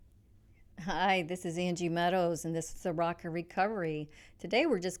Hi, this is Angie Meadows, and this is the Rock of Recovery. Today,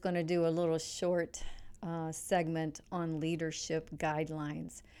 we're just going to do a little short segment on leadership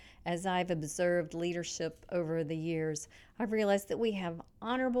guidelines. As I've observed leadership over the years, I've realized that we have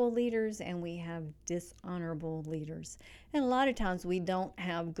honorable leaders and we have dishonorable leaders. And a lot of times, we don't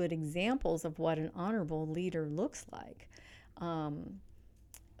have good examples of what an honorable leader looks like. Um,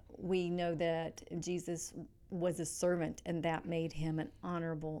 we know that Jesus was a servant and that made him an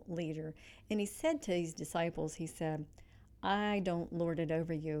honorable leader. And he said to his disciples, he said, I don't lord it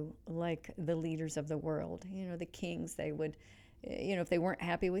over you like the leaders of the world. The kings, they would, if they weren't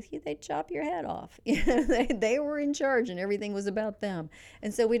happy with you, they'd chop your head off. They were in charge and everything was about them.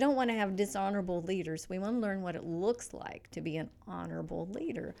 And so we don't want to have dishonorable leaders. We want to learn what it looks like to be an honorable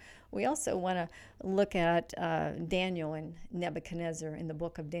leader. We also want to look at Daniel and Nebuchadnezzar in the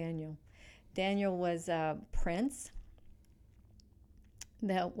book of Daniel. Daniel was a prince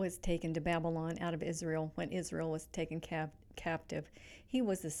that was taken to Babylon out of Israel when Israel was taken captive. He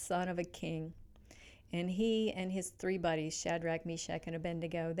was the son of a king. And he and his three buddies, Shadrach, Meshach, and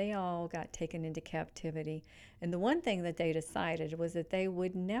Abednego, they all got taken into captivity. And the one thing that they decided was that they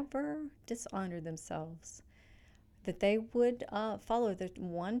would never dishonor themselves, that they would follow the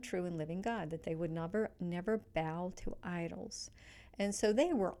one true and living God, that they would never bow to idols. And so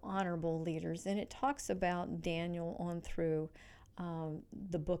they were honorable leaders. And it talks about Daniel on through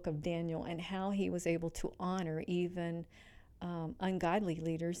the book of Daniel and how he was able to honor even ungodly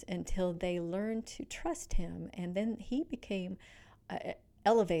leaders until they learned to trust him. And then he became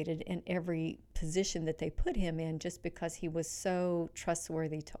elevated in every position that they put him in just because he was so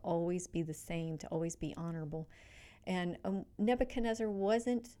trustworthy to always be the same, to always be honorable. And Nebuchadnezzar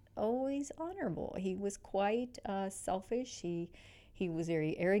wasn't always honorable. He was quite selfish. He was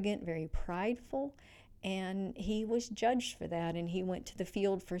very arrogant, very prideful, and he was judged for that. And he went to the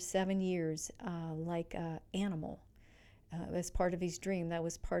field for 7 years like an animal. As part of his dream. That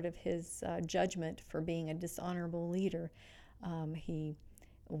was part of his judgment for being a dishonorable leader. He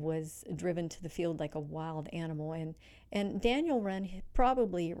was driven to the field like a wild animal. And Daniel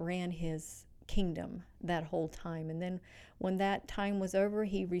probably ran his kingdom that whole time. And then when that time was over,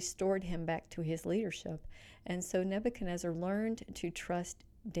 he restored him back to his leadership. And so Nebuchadnezzar learned to trust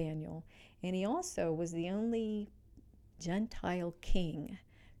Daniel. And he also was the only Gentile king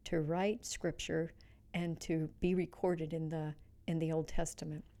to write scripture and to be recorded in the Old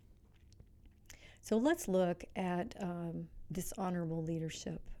Testament. So let's look at dishonorable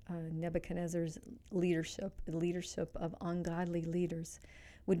leadership. Nebuchadnezzar's leadership of ungodly leaders,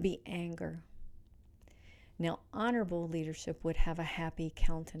 would be anger. Now, honorable leadership would have a happy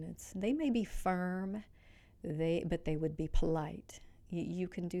countenance. They may be firm, but they would be polite. You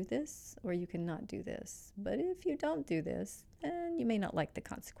can do this or you cannot do this. But if you don't do this, then you may not like the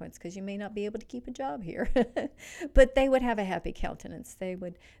consequence because you may not be able to keep a job here. But they would have a happy countenance. They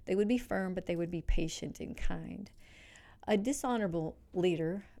would be firm, but they would be patient and kind. A dishonorable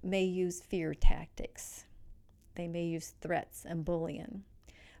leader may use fear tactics. They may use threats and bullying.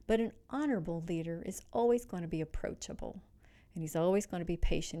 But an honorable leader is always going to be approachable, and he's always going to be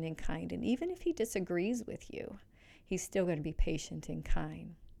patient and kind. And even if he disagrees with you, he's still going to be patient and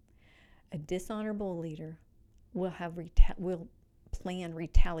kind. A dishonorable leader will plan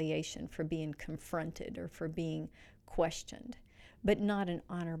retaliation for being confronted or for being questioned, but not an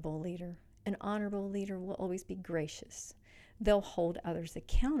honorable leader. An honorable leader will always be gracious. They'll hold others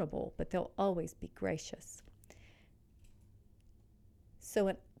accountable, but they'll always be gracious. So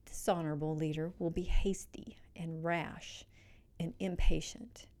a dishonorable leader will be hasty and rash and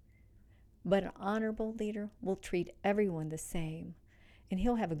impatient. But an honorable leader will treat everyone the same, and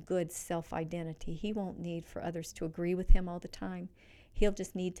he'll have a good self-identity. He won't need for others to agree with him all the time. He'll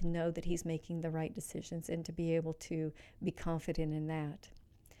just need to know that he's making the right decisions and to be able to be confident in that.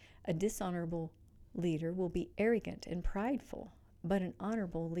 A dishonorable leader will be arrogant and prideful, but an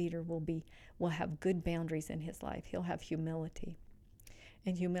honorable leader will have good boundaries in his life. He'll have humility.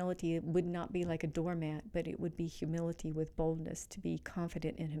 And humility would not be like a doormat, but it would be humility with boldness, to be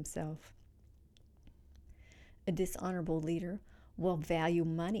confident in himself. A dishonorable leader will value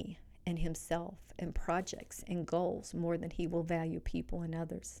money and himself and projects and goals more than he will value people and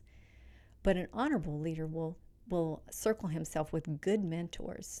others. But an honorable leader will circle himself with good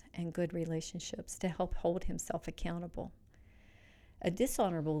mentors and good relationships to help hold himself accountable. A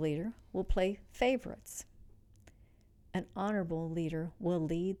dishonorable leader will play favorites. An honorable leader will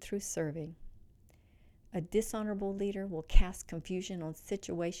lead through serving. A dishonorable leader will cast confusion on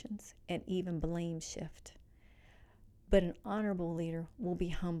situations and even blame shift. But an honorable leader will be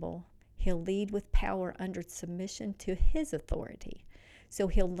humble. He'll lead with power under submission to his authority. So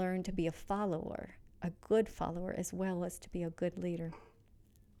he'll learn to be a follower, a good follower, as well as to be a good leader.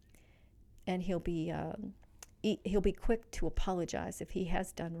 And he'll be quick to apologize if he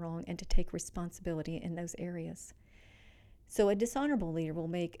has done wrong and to take responsibility in those areas. So a dishonorable leader will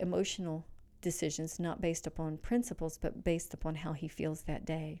make emotional decisions not based upon principles, but based upon how he feels that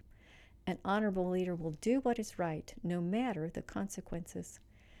day. An honorable leader will do what is right, no matter the consequences.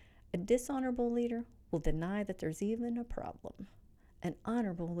 A dishonorable leader will deny that there's even a problem. An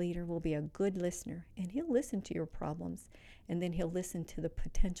honorable leader will be a good listener, and he'll listen to your problems, and then he'll listen to the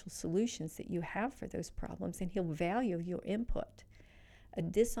potential solutions that you have for those problems, and he'll value your input. A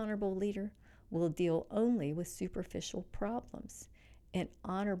dishonorable leader will deal only with superficial problems. An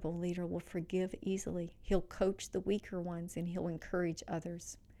honorable leader will forgive easily. He'll coach the weaker ones, and he'll encourage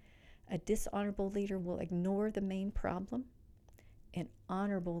others. A dishonorable leader will ignore the main problem. An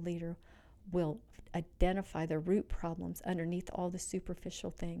honorable leader will identify the root problems underneath all the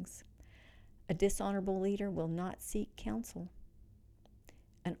superficial things. A dishonorable leader will not seek counsel.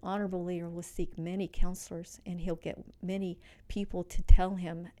 An honorable leader will seek many counselors, and he'll get many people to tell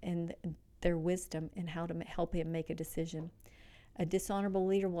him and their wisdom and how to help him make a decision. A dishonorable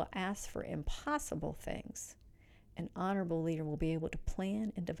leader will ask for impossible things. An honorable leader will be able to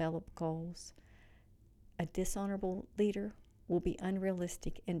plan and develop goals. A dishonorable leader will be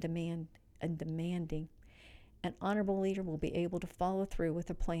unrealistic and demanding. An honorable leader will be able to follow through with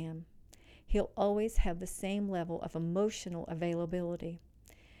a plan. He'll always have the same level of emotional availability.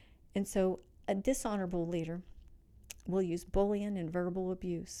 And so a dishonorable leader will use bullying and verbal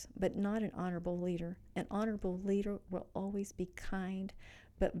abuse, but not an honorable leader. An honorable leader will always be kind,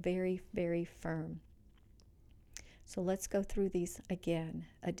 but very, very firm. So let's go through these again.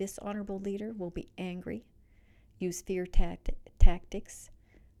 A dishonorable leader will be angry, use fear tactics,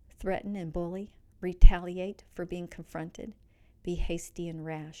 threaten and bully, retaliate for being confronted, be hasty and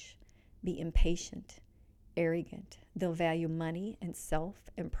rash, be impatient, arrogant. They'll value money and self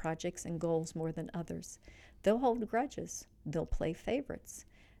and projects and goals more than others. They'll hold grudges. They'll play favorites.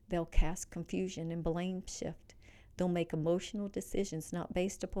 They'll cast confusion and blame shift. They'll make emotional decisions not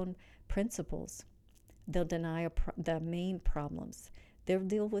based upon principles. They'll deny the main problems. They'll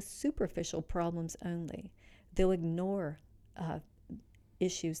deal with superficial problems only. They'll ignore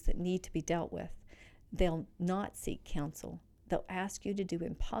issues that need to be dealt with. They'll not seek counsel. They'll ask you to do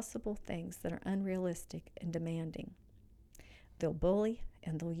impossible things that are unrealistic and demanding. They'll bully,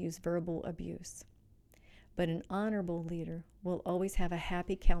 and they'll use verbal abuse. But an honorable leader will always have a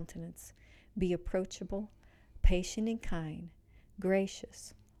happy countenance, be approachable, patient and kind,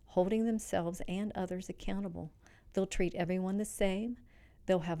 gracious, holding themselves and others accountable. They'll treat everyone the same.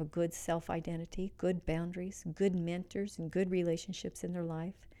 They'll have a good self-identity, good boundaries, good mentors, and good relationships in their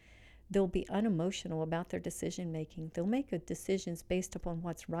life. They'll be unemotional about their decision-making. They'll make good decisions based upon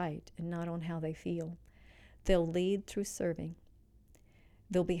what's right and not on how they feel. They'll lead through serving.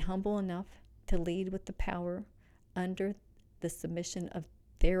 They'll be humble enough to lead with the power under the submission of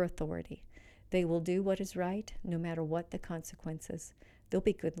their authority. They will do what is right, no matter what the consequences. They'll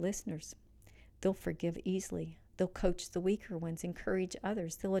be good listeners. They'll forgive easily. They'll coach the weaker ones, encourage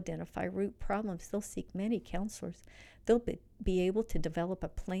others. They'll identify root problems. They'll seek many counselors. They'll be able to develop a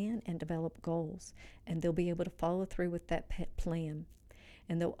plan and develop goals. And they'll be able to follow through with that plan.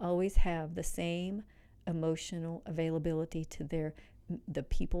 And they'll always have the same emotional availability to the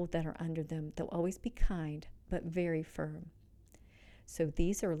people that are under them. They'll always be kind, but very firm. So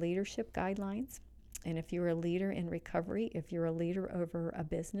these are leadership guidelines. And if you're a leader in recovery, if you're a leader over a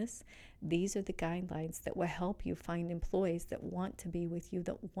business, these are the guidelines that will help you find employees that want to be with you,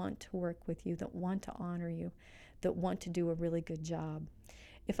 that want to work with you, that want to honor you, that want to do a really good job.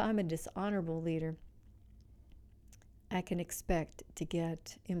 If I'm a dishonorable leader, I can expect to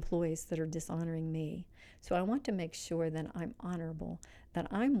get employees that are dishonoring me. So I want to make sure that I'm honorable, that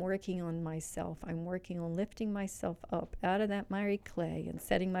I'm working on myself. I'm working on lifting myself up out of that miry clay and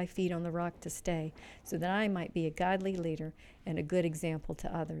setting my feet on the rock to stay, so that I might be a godly leader and a good example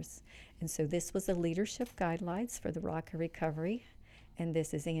to others. And so this was the Leadership Guidelines for the Rock of Recovery. And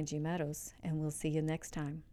this is Angie Meadows, and we'll see you next time.